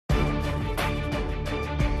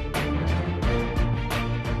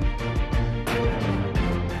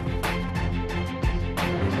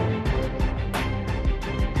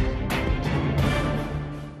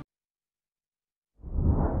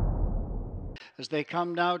As they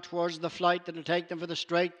come now towards the flight that'll take them for the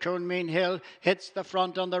straight, Coolmeen Hill hits the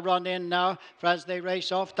front on the run in now. For as they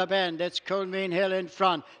race off the bend, it's Coolmeen Hill in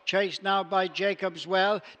front. Chased now by Jacob's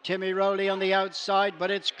Well. Timmy Rowley on the outside, but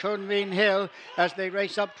it's Coolmeen Hill as they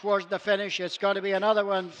race up towards the finish. It's going to be another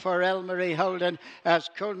one for Elmarie Holden as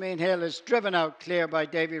Coolmeen Hill is driven out clear by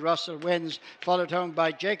Davy Russell wins, followed home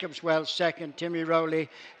by Jacob's Well second, Timmy Rowley,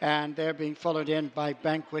 and they're being followed in by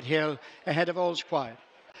Banquet Hill ahead of All's Quiet.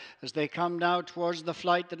 As they come now towards the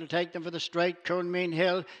flight that'll take them for the straight, Coolmeen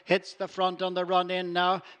Hill hits the front on the run in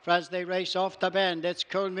now. For as they race off the bend, it's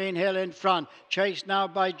Coolmeen Hill in front. Chased now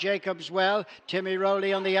by Jacob's Well. Timmy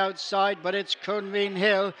Rowley on the outside, but it's Coolmeen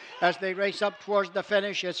Hill as they race up towards the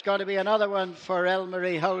finish. It's going to be another one for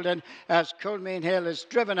Elmarie Holden as Coolmeen Hill is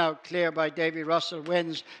driven out clear by Davy Russell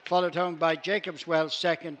wins, followed home by Jacob's Well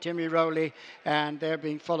second, Timmy Rowley, and they're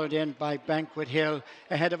being followed in by Banquet Hill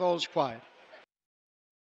ahead of All's Quiet.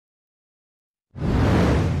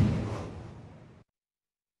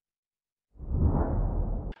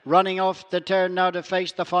 Running off the turn now to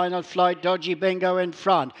face the final flight, Dodgy Bingo in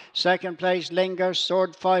front. Second place, Linger,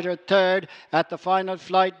 Sword Fighter third. At the final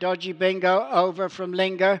flight, Dodgy Bingo over from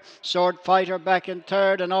Linger. Sword Fighter back in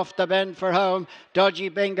third and off the bend for home. Dodgy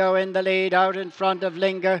Bingo in the lead, out in front of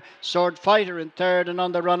Linger. Sword Fighter in third and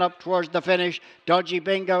on the run up towards the finish. Dodgy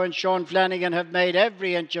Bingo and Sean Flanagan have made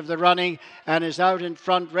every inch of the running and is out in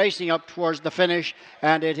front racing up towards the finish.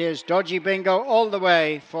 And it is Dodgy Bingo all the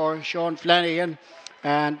way for Sean Flanagan.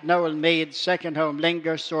 And Noel Mead, second home,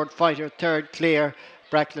 Linger, Sword Fighter, third, clear,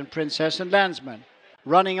 Brackland Princess and Landsman.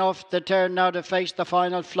 Running off the turn now to face the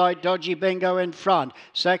final flight, Dodgy Bingo in front.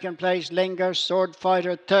 Second place, Linger, Sword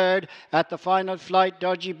Fighter third. At the final flight,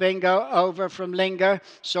 Dodgy Bingo over from Linger.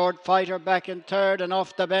 Sword Fighter back in third and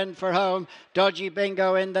off the bend for home. Dodgy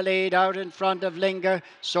Bingo in the lead, out in front of Linger.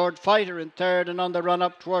 Sword Fighter in third and on the run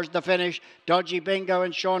up towards the finish. Dodgy Bingo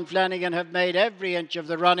and Sean Flanagan have made every inch of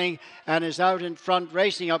the running and is out in front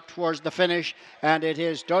racing up towards the finish. And it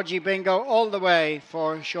is Dodgy Bingo all the way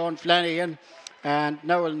for Sean Flanagan. And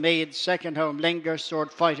Noel Mead, second home, Linger,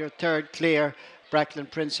 Sword Fighter, third, clear, Brackland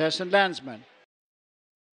Princess and Landsman.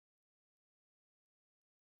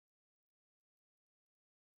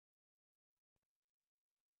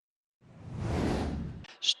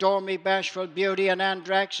 Stormy, Bashful Beauty and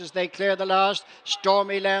Andrax as they clear the last.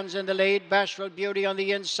 Stormy lands in the lead. Bashful Beauty on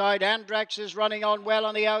the inside. Andrax is running on well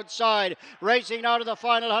on the outside. Racing now to the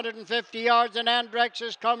final 150 yards, and Andrax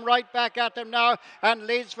has come right back at them now and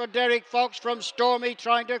leads for Derek Fox from Stormy,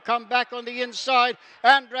 trying to come back on the inside.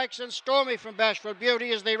 Andrax and Stormy from Bashful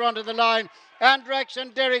Beauty as they run to the line. Andrax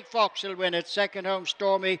and Derek Fox will win it. Second home,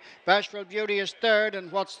 Stormy. Bashful Beauty is third,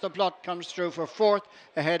 and What's the Plot comes through for fourth,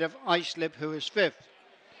 ahead of Islip, who is fifth.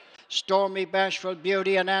 Stormy, Bashful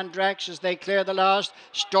Beauty and Andrax as they clear the last.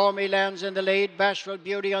 Stormy lands in the lead. Bashful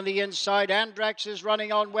Beauty on the inside. Andrax is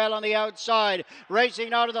running on well on the outside.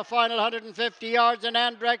 Racing now to the final 150 yards, and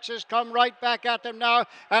Andrax has come right back at them now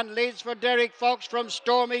and leads for Derek Fox from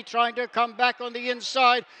Stormy, trying to come back on the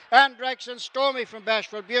inside. Andrax and Stormy from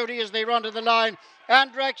Bashful Beauty as they run to the line.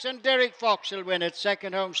 Andrax and Derek Fox will win it.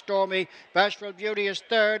 Second home, Stormy. Bashful Beauty is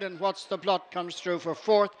third, and What's the Plot comes through for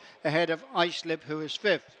fourth, ahead of Islip, who is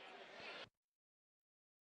fifth.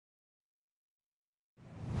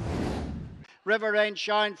 River Rain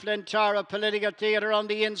Shine, Flintara, Political Theatre on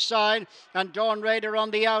the inside, and Dawn Raider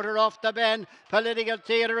on the outer off the bend. Political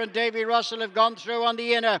Theatre and Davy Russell have gone through on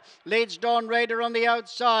the inner. Leads Dawn Raider on the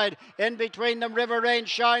outside. In between them, River Rain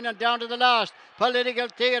Shine, and down to the last. Political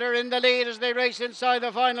Theatre in the lead as they race inside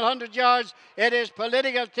the final 100 yards. It is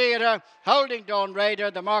Political Theatre holding Dawn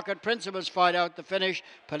Raider. The market principals fight out the finish.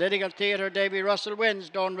 Political Theatre, Davy Russell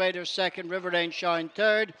wins. Dawn Raider second, River Rain Shine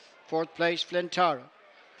third. Fourth place, Flintara.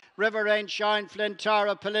 River Rain Shine,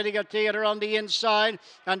 Flintara, Political Theatre on the inside,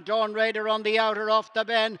 and Dawn Raider on the outer off the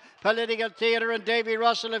bend. Political Theatre and Davy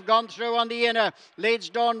Russell have gone through on the inner. Leads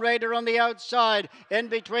Dawn Raider on the outside. In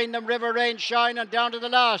between them, River Rain Shine, and down to the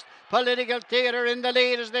last. Political Theatre in the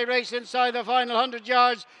lead as they race inside the final 100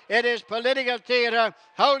 yards. It is Political Theatre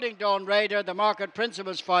holding Dawn Raider. The market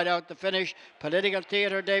principals fight out the finish. Political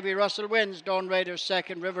Theatre, Davy Russell wins. Dawn Raider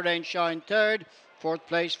second, River Rain Shine third. Fourth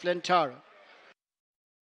place, Flintara.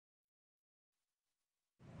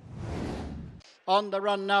 On the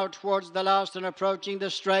run now towards the last and approaching the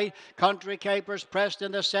straight. Country Capers pressed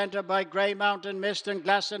in the centre by Grey Mountain Mist and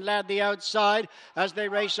Glasson Lad the outside as they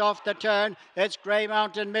race off the turn. It's Grey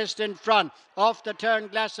Mountain Mist in front. Off the turn,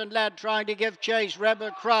 Glasson Lad trying to give chase.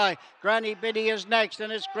 Rebel Cry. Granny Biddy is next,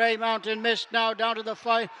 and it's Grey Mountain Mist now down to the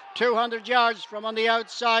 200 yards from on the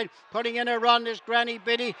outside. Putting in a run is Granny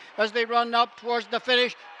Biddy as they run up towards the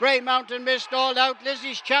finish. Grey Mountain Mist all out.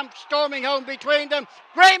 Lizzie's Champ storming home between them.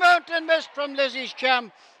 Grey Mountain Mist from Lizzie's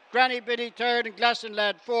Champ. Granny Biddy third and Glasson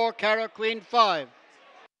Lad 4, Cara Queen 5.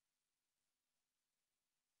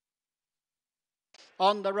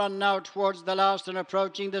 On the run now towards the last and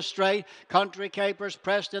approaching the straight. Country Capers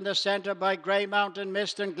pressed in the centre by Grey Mountain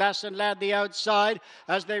Mist and Glasson Lad the outside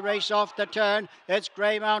as they race off the turn. It's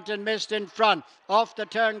Grey Mountain Mist in front. Off the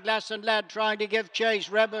turn, Glasson Lad trying to give chase.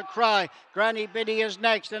 Rebel Cry. Granny Biddy is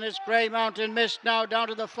next, and it's Grey Mountain Mist now down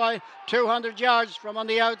to the 200 yards from on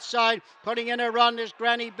the outside. Putting in a run is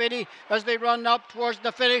Granny Biddy as they run up towards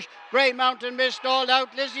the finish. Grey Mountain Mist all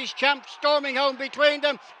out. Lizzie's Champ storming home between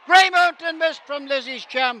them. Grey Mountain Mist from Lizzie's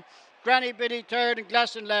Champ. Granny Biddy third and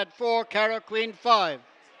Glasson Lad 4, Cara Queen 5.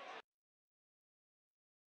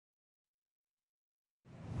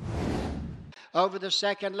 Over the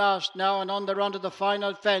second last now and on the run to the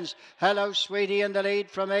final fence. Hello Sweetie in the lead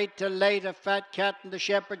from 8 till late. A Fat Cat and the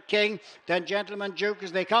Shepherd King. Then Gentleman Duke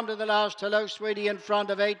as they come to the last. Hello Sweetie in front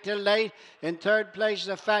of 8 till late. In third place is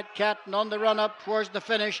a Fat Cat, and on the run up towards the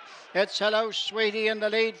finish it's Hello Sweetie in the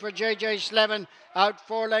lead for JJ Slevin. Out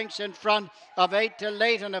 4 lengths in front of 8 till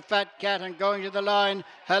late and a Fat Cat, and going to the line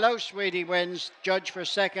Hello Sweetie wins. Judge for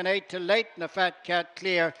second 8 till late and a Fat Cat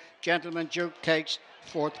clear. Gentleman Duke takes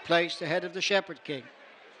 4th place ahead of the Shepherd King.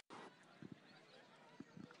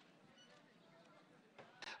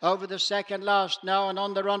 Over the second last now and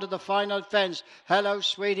on the run to the final fence. Hello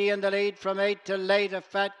Sweetie in the lead from 8 till late. A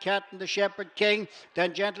Fat Cat and the Shepherd King.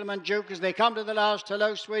 Then Gentleman Duke as they come to the last.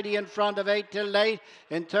 Hello Sweetie in front of 8 till late.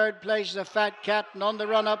 In third place is a Fat Cat, and on the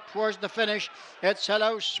run up towards the finish it's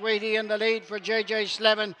Hello Sweetie in the lead for JJ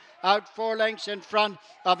Slevin. Out 4 lengths in front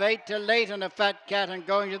of 8 till late and a Fat Cat, and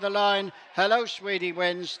going to the line Hello Sweetie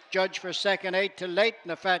wins. Judge for second 8 till late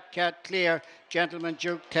and a Fat Cat clear. Gentleman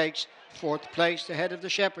Duke takes 4th place ahead of the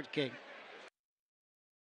Shepherd King.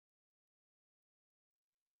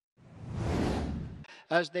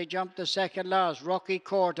 As they jump the second last, Rocky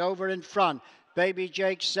Court over in front. Baby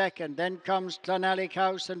Jake second. Then comes Clonallic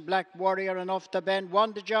House and Black Warrior, and off the bend.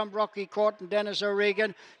 1 to jump, Rocky Court and Dennis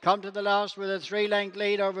O'Regan come to the last with a 3-length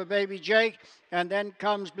lead over Baby Jake. And then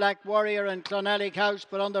comes Black Warrior and Clonallic House,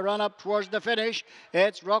 but on the run up towards the finish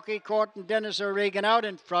it's Rocky Court and Dennis O'Regan out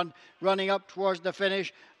in front, running up towards the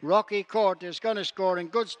finish. Rocky Court is going to score in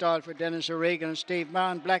good style for Dennis O'Regan and Steve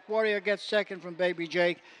Mann. Black Warrior gets second from Baby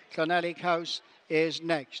Jake. Clonallic House is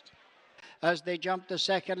next. As they jump the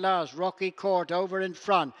second last, Rocky Court over in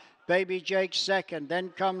front. Baby Jake second. Then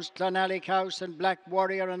comes Clonallic House and Black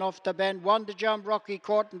Warrior, and off the bend. 1 to jump, Rocky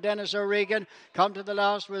Court and Dennis O'Regan come to the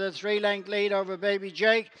last with a 3-length lead over Baby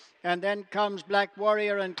Jake. And then comes Black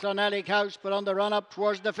Warrior and Clonallic House, but on the run up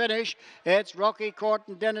towards the finish it's Rocky Court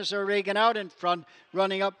and Dennis O'Regan out in front,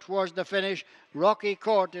 running up towards the finish. Rocky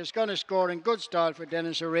Court is going to score in good style for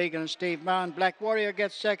Dennis O'Regan and Steve Mann. Black Warrior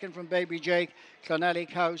gets second from Baby Jake.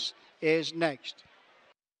 Clonallic House is next.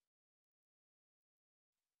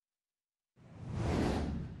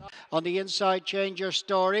 On the inside, Change Your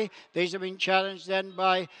Story. These have been challenged then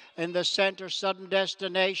by, in the centre, Sudden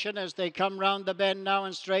Destination as they come round the bend now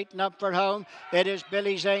and straighten up for home. It is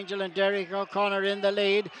Billy's Angel and Derek O'Connor in the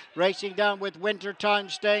lead, racing down with Wintertime,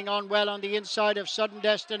 staying on well on the inside of Sudden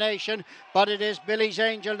Destination. But it is Billy's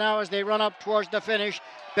Angel now as they run up towards the finish.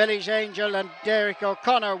 Billy's Angel and Derek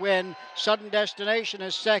O'Connor win. Sudden Destination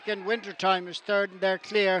is second. Wintertime is third, and they're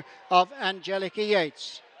clear of Angelica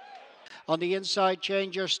Yates. On the inside,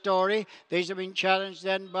 Change Your Story. These have been challenged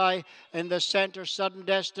then by, in the centre, Sudden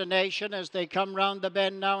Destination as they come round the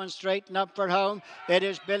bend now and straighten up for home. It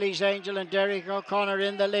is Billy's Angel and Derek O'Connor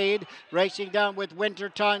in the lead, racing down with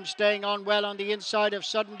Wintertime, staying on well on the inside of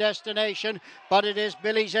Sudden Destination. But it is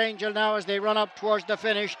Billy's Angel now as they run up towards the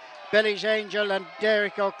finish. Billy's Angel and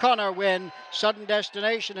Derek O'Connor win. Sudden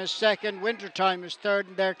Destination is second. Wintertime is third,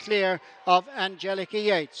 and they're clear of Angelica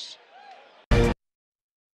Yates.